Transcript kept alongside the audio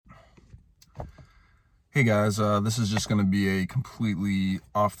Hey guys, this is just going to be a completely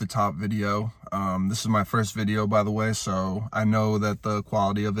off-the-top video. This is my first video, by the way, so I know that the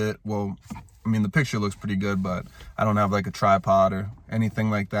quality of it, well, I mean, the picture looks pretty good, but I don't have like a tripod or anything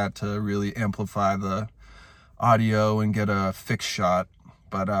like that to really amplify the audio and get a fixed shot.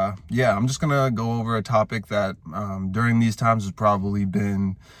 But yeah, I'm just going to go over a topic that during these times has probably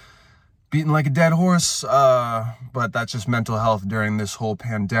been beaten like a dead horse, but that's just mental health during this whole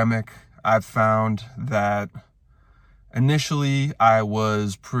pandemic. I've found that initially I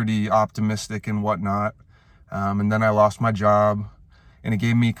was pretty optimistic and whatnot, and then I lost my job, and it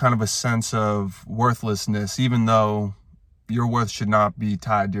gave me kind of a sense of worthlessness, even though your worth should not be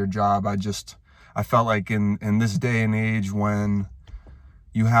tied to your job. I felt like in this day and age when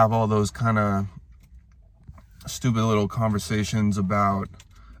you have all those kind of stupid little conversations about,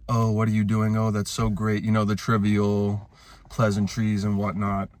 oh, what are you doing? Oh, that's so great. You know, the trivial pleasantries and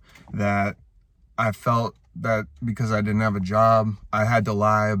whatnot, that I felt that because I didn't have a job, I had to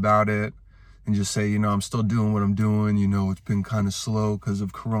lie about it and just say, you know, I'm still doing what I'm doing. You know, it's been kind of slow because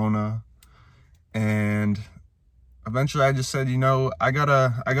of Corona. And eventually I just said, you know, I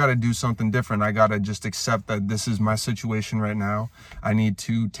gotta do something different. I gotta just accept that this is my situation right now. I need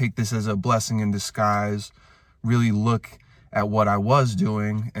to take this as a blessing in disguise, really look at what I was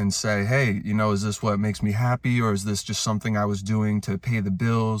doing and say, hey, you know, is this what makes me happy, or is this just something I was doing to pay the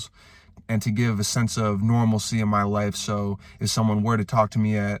bills and to give a sense of normalcy in my life? So if someone were to talk to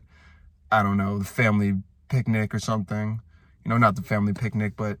me at, I don't know, the family picnic or something, you know, not the family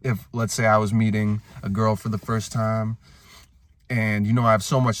picnic, but if, let's say I was meeting a girl for the first time and, you know, I have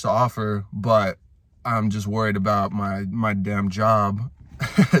so much to offer, but I'm just worried about my damn job,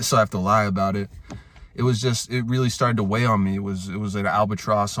 so I have to lie about it. It really started to weigh on me. It was an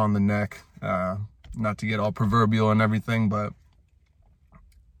albatross on the neck, not to get all proverbial and everything,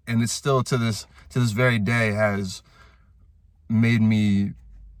 and it's still to this very day has made me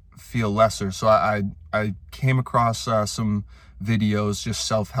feel lesser. So I came across some videos, just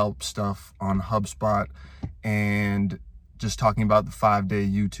self-help stuff on HubSpot, and just talking about the 5-day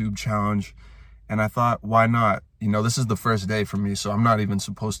YouTube challenge. And I thought, why not? You know, this is the first day for me, so I'm not even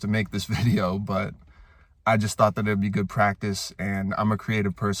supposed to make this video, but I just thought that it'd be good practice, and I'm a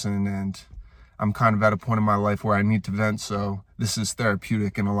creative person, and I'm kind of at a point in my life where I need to vent, so this is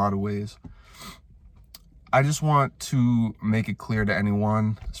therapeutic in a lot of ways. I just want to make it clear to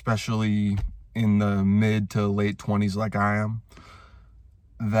anyone, especially in the mid to late 20s like I am,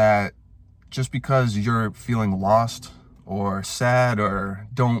 that just because you're feeling lost or sad or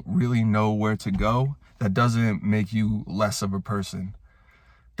don't really know where to go, that doesn't make you less of a person,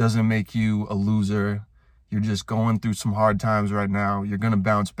 doesn't make you a loser. You're just going through some hard times right now. You're going to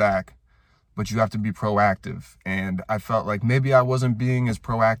bounce back, but you have to be proactive. And I felt like maybe I wasn't being as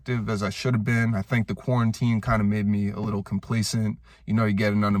proactive as I should have been. I think the quarantine kind of made me a little complacent. You know, you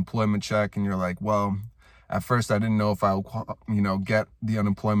get an unemployment check and you're like, well, at first I didn't know if I would, you know, get the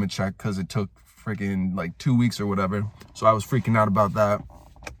unemployment check because it took freaking like 2 weeks or whatever. So I was freaking out about that.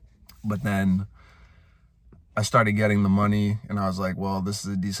 But then I started getting the money and I was like, well, this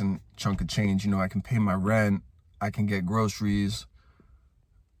is a decent chunk of change. You know, I can pay my rent, I can get groceries.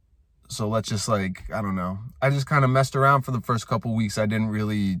 So let's just like, I don't know. I just kind of messed around for the first couple weeks. I didn't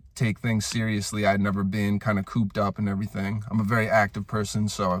really take things seriously. I'd never been kind of cooped up and everything. I'm a very active person,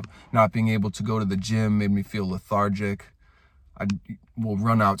 so not being able to go to the gym made me feel lethargic. I will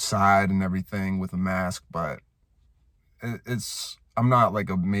run outside and everything with a mask, but I'm not like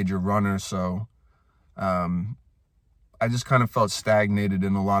a major runner, so I just kind of felt stagnated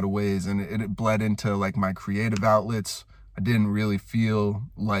in a lot of ways, and it bled into like my creative outlets. I didn't really feel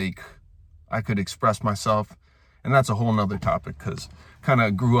like I could express myself, and that's a whole nother topic because kind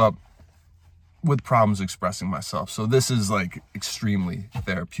of grew up with problems expressing myself. So this is like extremely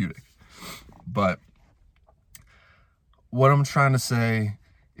therapeutic. But what I'm trying to say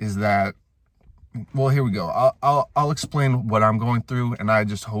is that, well, here we go. I'll explain what I'm going through, and I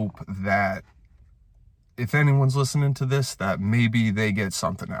just hope that if anyone's listening to this, that maybe they get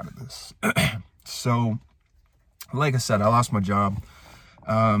something out of this. So, like I said, I lost my job.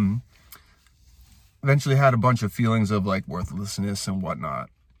 Eventually had a bunch of feelings of like worthlessness and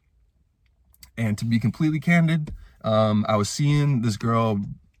whatnot. And to be completely candid, I was seeing this girl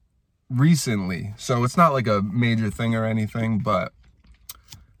recently. So it's not like a major thing or anything, but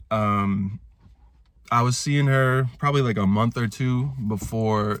I was seeing her probably like a month or two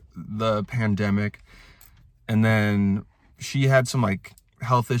before the pandemic. And then she had some like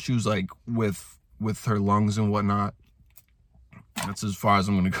health issues, like with her lungs and whatnot. That's as far as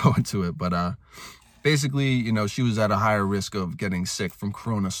I'm going to go into it. But basically, you know, she was at a higher risk of getting sick from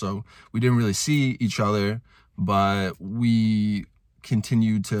corona. So we didn't really see each other, but we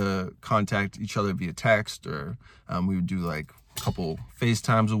continued to contact each other via text, or we would do like a couple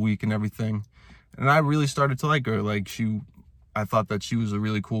FaceTimes a week and everything. And I really started to like her. Like I thought that she was a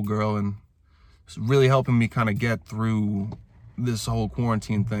really cool girl, and it's really helping me kind of get through this whole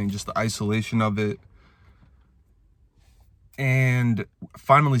quarantine thing, just the isolation of it. And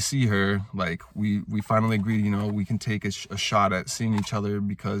finally see her, like we finally agreed, you know, we can take a shot at seeing each other,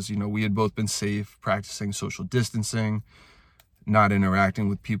 because, you know, we had both been safe, practicing social distancing, not interacting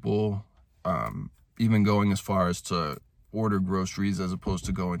with people, even going as far as to order groceries as opposed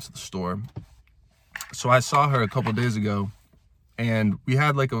to going to the store. So I saw her a couple days ago, and we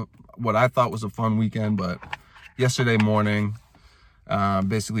had like what I thought was a fun weekend. But yesterday morning,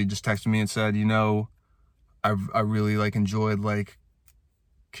 basically just texted me and said, you know, I really like enjoyed like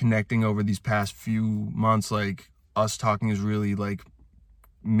connecting over these past few months. Like us talking has really like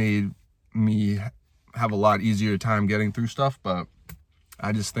made me have a lot easier time getting through stuff. But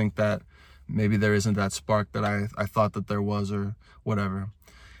I just think that maybe there isn't that spark that I thought that there was, or whatever.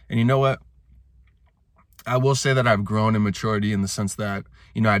 And you know what? I will say that I've grown in maturity, in the sense that,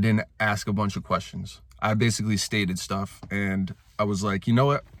 you know, I didn't ask a bunch of questions. I basically stated stuff, and I was like, you know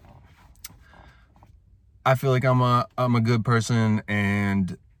what? I feel like I'm a good person,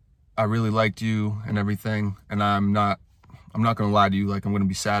 and I really liked you and everything. And I'm not going to lie to you. Like, I'm going to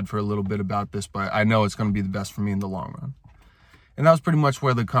be sad for a little bit about this, but I know it's going to be the best for me in the long run. And that was pretty much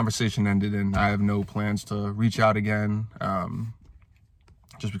where the conversation ended. And I have no plans to reach out again,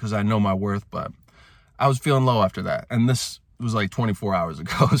 just because I know my worth. But I was feeling low after that. And this was like 24 hours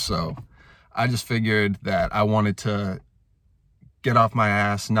ago. So I just figured that I wanted to get off my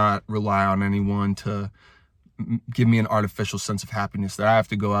ass, not rely on anyone to give me an artificial sense of happiness, that I have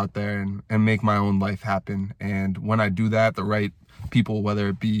to go out there and make my own life happen. And when I do that, the right people, whether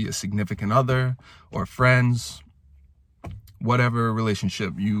it be a significant other or friends, whatever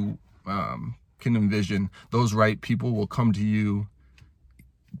relationship you can envision, those right people will come to you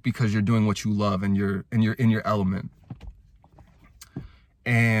because you're doing what you love, and you're in your element.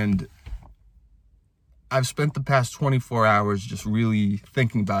 And I've spent the past 24 hours just really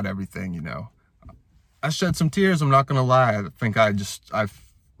thinking about everything, you know. I shed some tears, I'm not gonna lie. I think I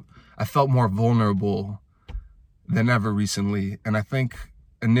felt more vulnerable than ever recently. And I think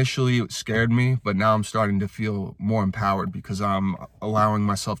initially it scared me, but now I'm starting to feel more empowered, because I'm allowing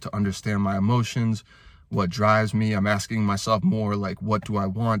myself to understand my emotions, what drives me. I'm asking myself more like, what do I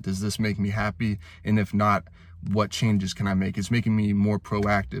want? Does this make me happy? And if not, what changes can I make? It's making me more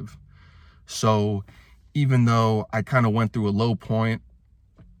proactive. So even though I kind of went through a low point,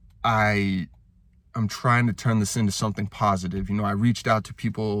 I'm trying to turn this into something positive. You know, I reached out to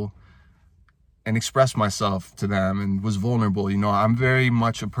people and expressed myself to them and was vulnerable. You know, I'm very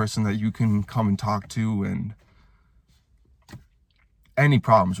much a person that you can come and talk to, and any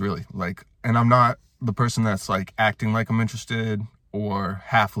problems really. Like, and I'm not the person that's like acting like I'm interested or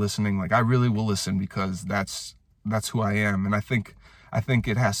half listening. Like, I really will listen, because that's who I am. And I think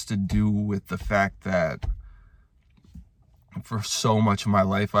it has to do with the fact that for so much of my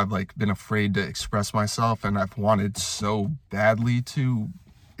life, I've like been afraid to express myself, and I've wanted so badly to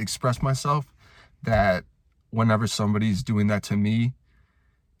express myself that whenever somebody's doing that to me,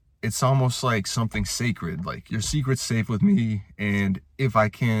 it's almost like something sacred. Like, your secret's safe with me, and if I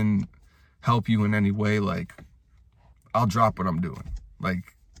can help you in any way, like, I'll drop what I'm doing.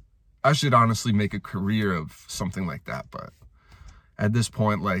 Like, I should honestly make a career of something like that. But at this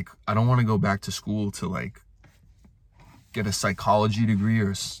point, like, I don't want to go back to school to like get a psychology degree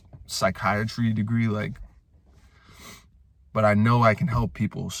or psychiatry degree, like, but I know I can help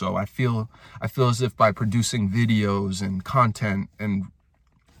people. So I feel as if by producing videos and content and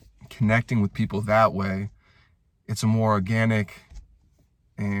connecting with people that way, it's a more organic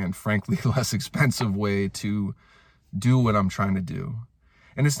and frankly less expensive way to do what I'm trying to do.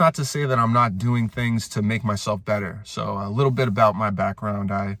 And it's not to say that I'm not doing things to make myself better. So a little bit about my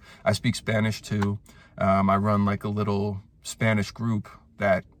background. I speak Spanish too. I run like a little Spanish group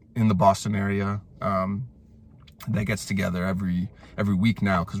that in the Boston area that gets together every week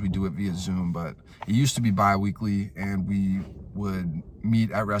now, because we do it via Zoom. But it used to be bi-weekly, and we would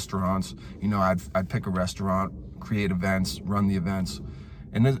meet at restaurants. You know, I'd pick a restaurant, create events, run the events,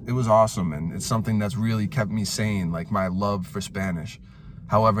 and it was awesome. And it's something that's really kept me sane, like my love for Spanish.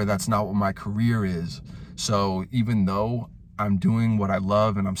 However, that's not what my career is. So even though I'm doing what I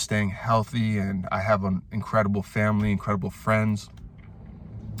love and I'm staying healthy and I have an incredible family, incredible friends,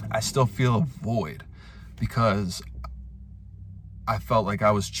 I still feel a void, because I felt like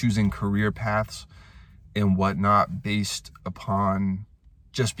I was choosing career paths and whatnot based upon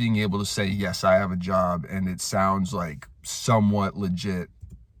just being able to say, yes, I have a job and it sounds like somewhat legit.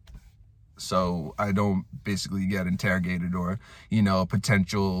 So I don't basically get interrogated, or, you know, a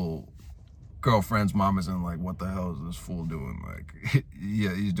potential girlfriend's mom isn't like, what the hell is this fool doing? Like,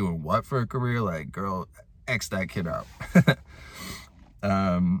 yeah, he's doing what for a career? Like, girl, X that kid out.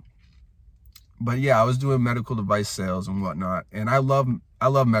 But yeah, I was doing medical device sales and whatnot. And I love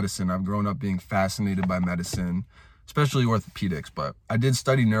medicine. I've grown up being fascinated by medicine, especially orthopedics, but I did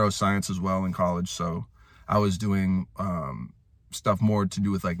study neuroscience as well in college. So I was doing stuff more to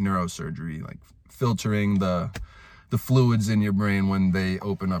do with like neurosurgery, like filtering the fluids in your brain when they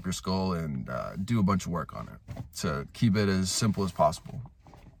open up your skull, and do a bunch of work on it to keep it as simple as possible.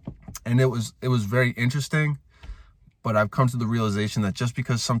 And it was very interesting, but I've come to the realization that just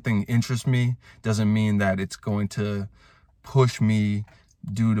because something interests me doesn't mean that it's going to push me,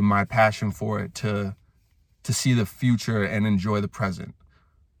 due to my passion for it, to see the future and enjoy the present.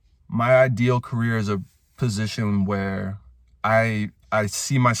 My ideal career is a position where I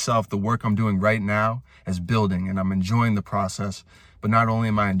see myself, the work I'm doing right now, as building, and I'm enjoying the process. But not only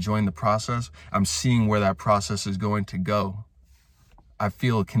am I enjoying the process, I'm seeing where that process is going to go. I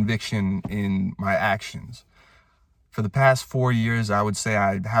feel conviction in my actions. For the past 4 years, I would say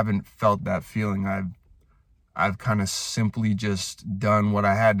I haven't felt that feeling. I've kind of simply just done what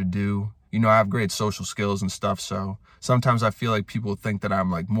I had to do. You know, I have great social skills and stuff, so sometimes I feel like people think that I'm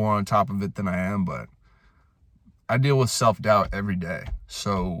like more on top of it than I am, but I deal with self-doubt every day.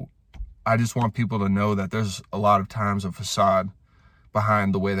 So I just want people to know that there's a lot of times a facade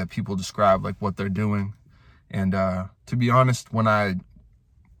behind the way that people describe like what they're doing. And to be honest, when I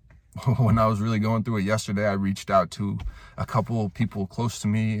was really going through it yesterday, I reached out to a couple of people close to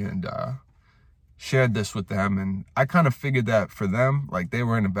me and shared this with them. And I kind of figured that for them, like, they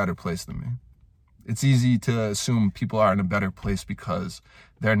were in a better place than me. It's easy to assume people are in a better place because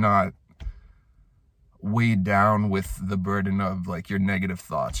they're not weighed down with the burden of like your negative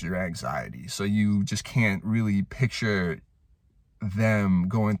thoughts, your anxiety. So you just can't really picture them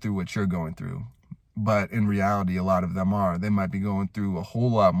going through what you're going through. But in reality, a lot of them are. They might be going through a whole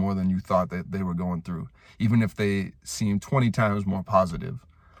lot more than you thought that they were going through, even if they seem 20 times more positive.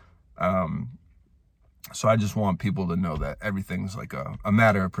 So I just want people to know that everything's like a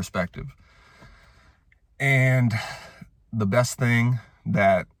matter of perspective. And the best thing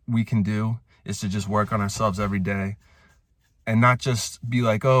that we can do is to just work on ourselves every day, and not just be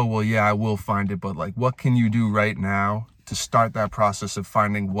like, oh, well, yeah, I will find it, but like, what can you do right now to start that process of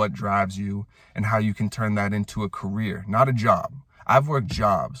finding what drives you and how you can turn that into a career, not a job. I've worked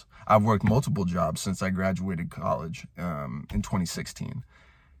jobs. I've worked multiple jobs since I graduated college in 2016.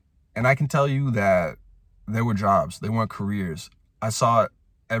 And I can tell you that they were jobs. They weren't careers. I saw it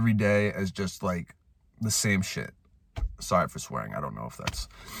every day as just like the same shit. Sorry for swearing. I don't know if that's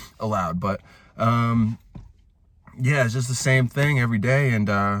allowed, but yeah, it's just the same thing every day, and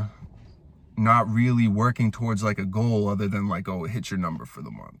not really working towards like a goal other than like, oh, hit your number for the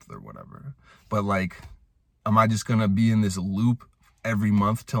month or whatever. But like, am I just gonna be in this loop every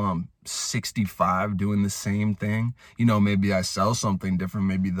month till I'm 65 doing the same thing? You know, maybe I sell something different.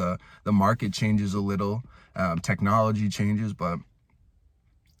 Maybe the market changes a little, technology changes, but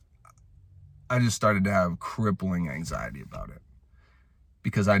I just started to have crippling anxiety about it,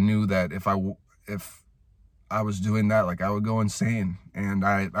 because I knew that if I was doing that, like, I would go insane. And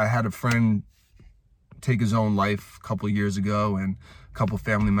I had a friend take his own life a couple years ago, and a couple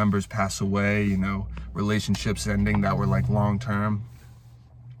family members pass away, you know, relationships ending that were like long term,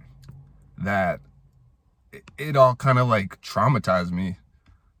 that it all kind of like traumatized me,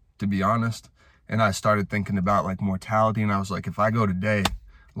 to be honest. And I started thinking about like mortality, and I was like, if I go today,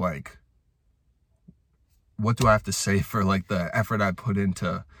 like, what do I have to say for like the effort I put in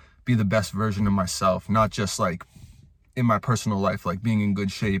to be the best version of myself? Not just like in my personal life, like being in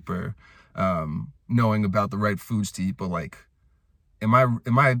good shape or knowing about the right foods to eat, but like, am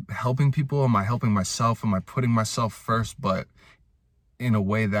I helping people? Am I helping myself? Am I putting myself first, but in a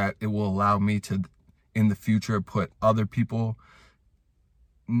way that it will allow me to, in the future, put other people,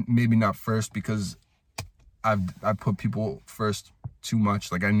 maybe not first, because I put people first too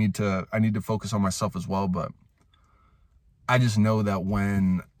much. Like, I need to focus on myself as well. But I just know that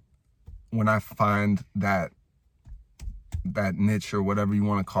when I find that niche, or whatever you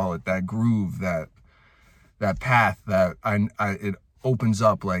want to call it, that groove, that path, that it opens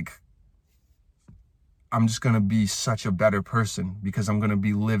up, like, I'm just going to be such a better person, because I'm going to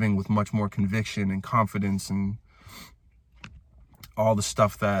be living with much more conviction and confidence and all the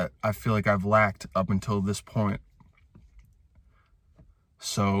stuff that I feel like I've lacked up until this point.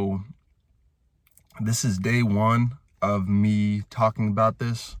 So this is day one of me talking about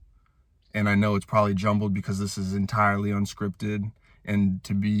this. And I know it's probably jumbled because this is entirely unscripted. And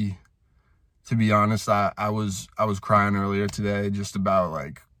to be honest, I was crying earlier today just about,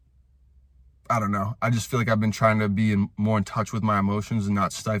 like, I don't know. I just feel like I've been trying to be more in touch with my emotions and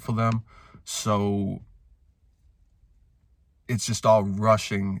not stifle them. So it's just all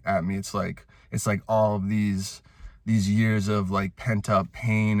rushing at me. It's like all of these years of like pent up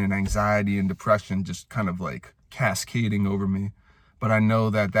pain and anxiety and depression just kind of like cascading over me. But I know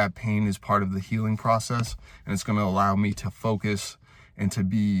that pain is part of the healing process, and it's going to allow me to focus and to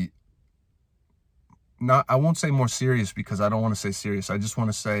be I won't say more serious, because I don't want to say serious. I just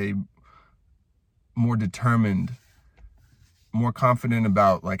want to say more determined, more confident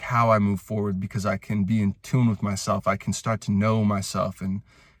about like how I move forward, because I can be in tune with myself. I can start to know myself and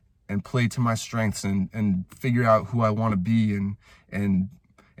play to my strengths and figure out who I want to be and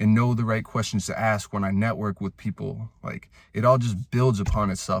know the right questions to ask when I network with people. Like, it all just builds upon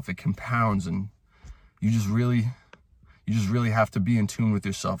itself. It compounds, and you just really have to be in tune with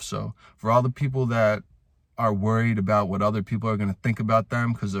yourself. So for all the people that are worried about what other people are going to think about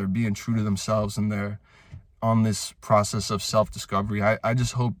them because they're being true to themselves and they're on this process of self-discovery, I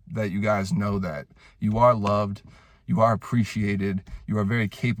just hope that you guys know that you are loved, you are appreciated, you are very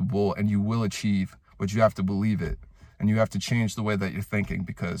capable, and you will achieve, but you have to believe it. And you have to change the way that you're thinking,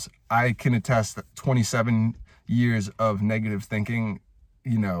 because I can attest that 27 years of negative thinking,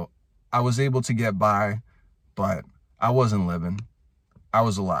 I was able to get by, but I wasn't living. I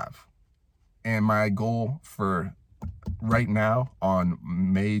was alive. And my goal for right now, on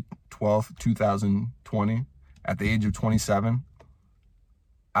May 12th, 2020, at the age of 27,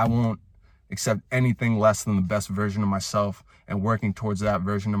 I won't accept anything less than the best version of myself, and working towards that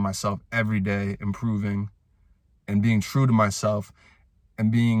version of myself every day, improving and being true to myself,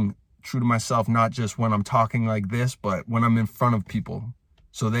 and being true to myself not just when I'm talking like this, but when I'm in front of people,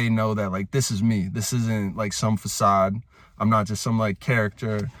 so they know that like this is me. This isn't like some facade. I'm not just some like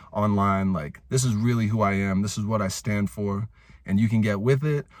character online. Like, this is really who I am. This is what I stand for, and you can get with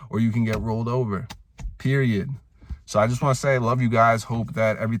it or you can get rolled over, period. So I just want to say I love you guys. Hope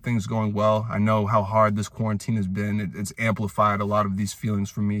that everything's going well. I know how hard this quarantine has been. It's amplified a lot of these feelings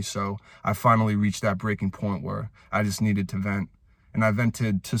for me. So I finally reached that breaking point where I just needed to vent. And I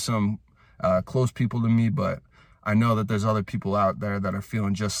vented to some close people to me, but I know that there's other people out there that are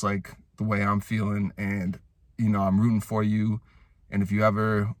feeling just like the way I'm feeling. And, I'm rooting for you. And if you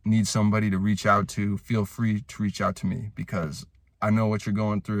ever need somebody to reach out to, feel free to reach out to me, because I know what you're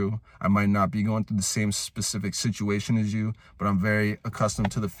going through. I might not be going through the same specific situation as you, but I'm very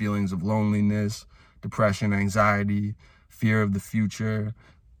accustomed to the feelings of loneliness, depression, anxiety, fear of the future,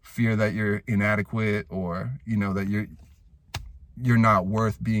 fear that you're inadequate, or, that you're not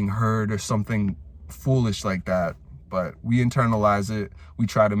worth being heard, or something foolish like that. But we internalize it. We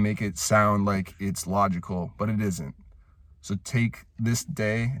try to make it sound like it's logical, but it isn't. So take this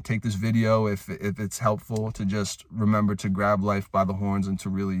video, if it's helpful, to just remember to grab life by the horns and to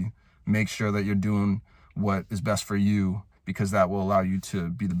really make sure that you're doing what is best for you, because that will allow you to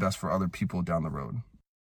be the best for other people down the road.